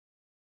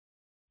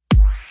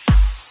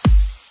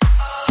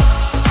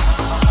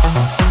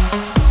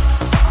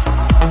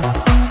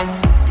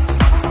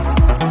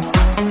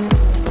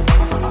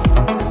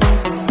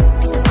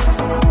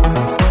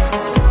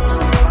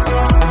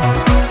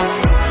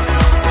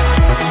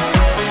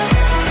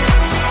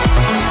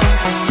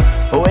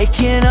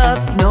waking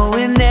up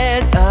knowing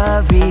there's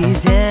a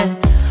reason.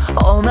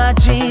 All my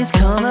dreams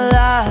come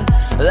alive,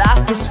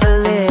 life is for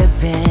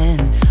living.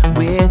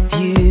 With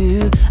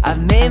you,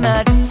 I've made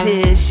my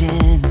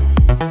decision.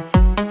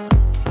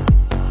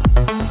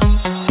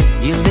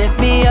 You lift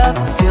me up,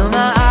 fill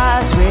my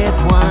eyes with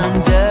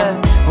wonder.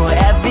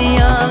 Forever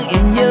young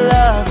in your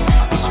love,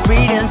 this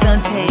freedom's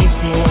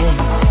untainted.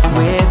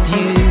 With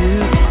you,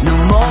 no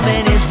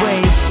moment is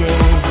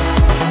wasted.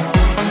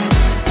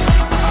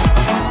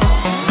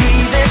 See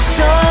the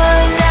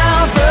sun now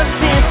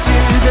bursting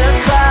through the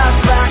clouds.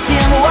 Black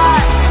and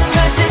white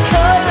turns to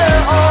color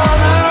all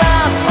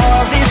around.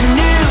 All is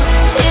new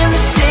in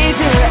the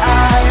Savior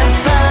I have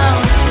found.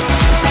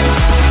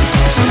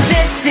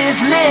 This is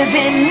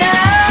living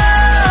now.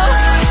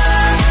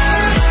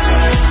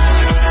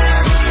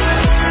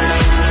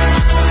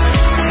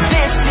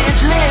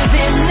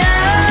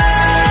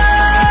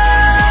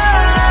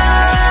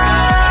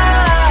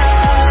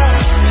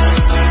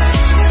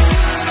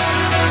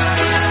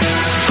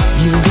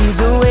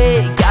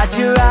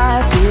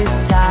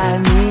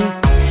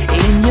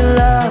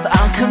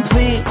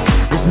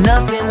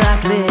 Nothing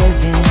like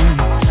living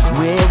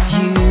with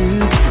you.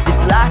 This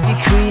life you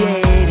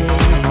created,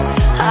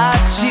 I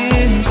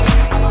choose.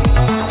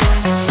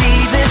 See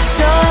the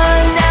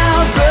sun now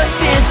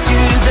bursting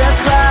through the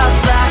clouds.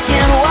 Black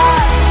and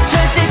white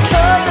turns to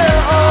color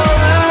all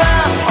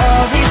around.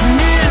 All is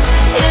new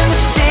in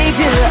the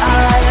Savior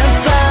I have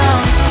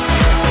found.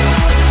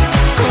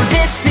 Oh,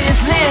 this is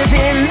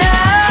living now.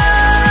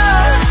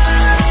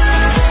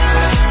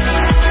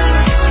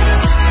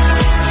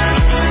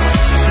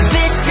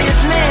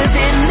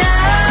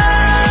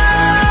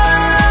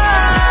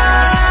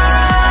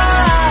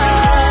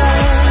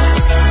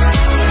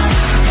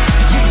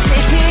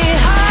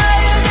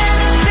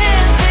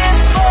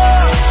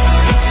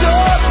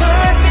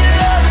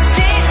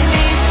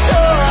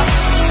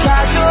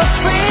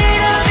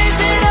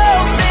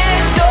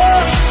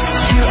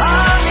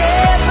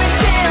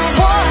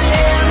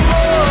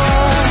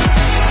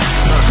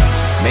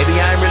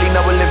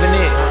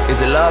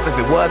 If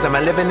it was, am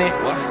I living it?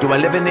 Do I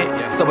live in it?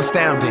 So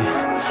astounding.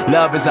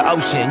 Love is an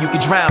ocean, you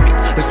can drown me.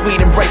 The sweet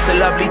embrace, the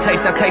lovely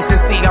taste, I taste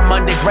and see. I'm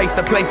under grace,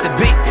 the place to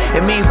be.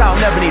 It means I'll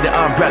never need an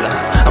umbrella.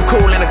 I'm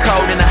cool in the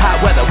cold, in the hot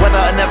weather. Whether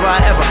or never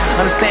I ever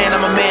understand,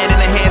 I'm a man in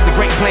the hands of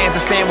great plans.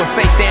 To stand with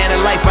faith there in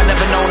a life I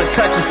never known to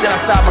touch. And still I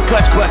saw my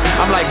clutch, but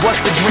I'm like, what's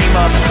the dream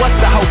of? What's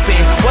the hope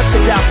in? What's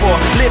the doubt for?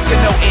 Live to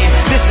no end.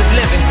 This is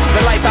living.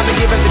 The life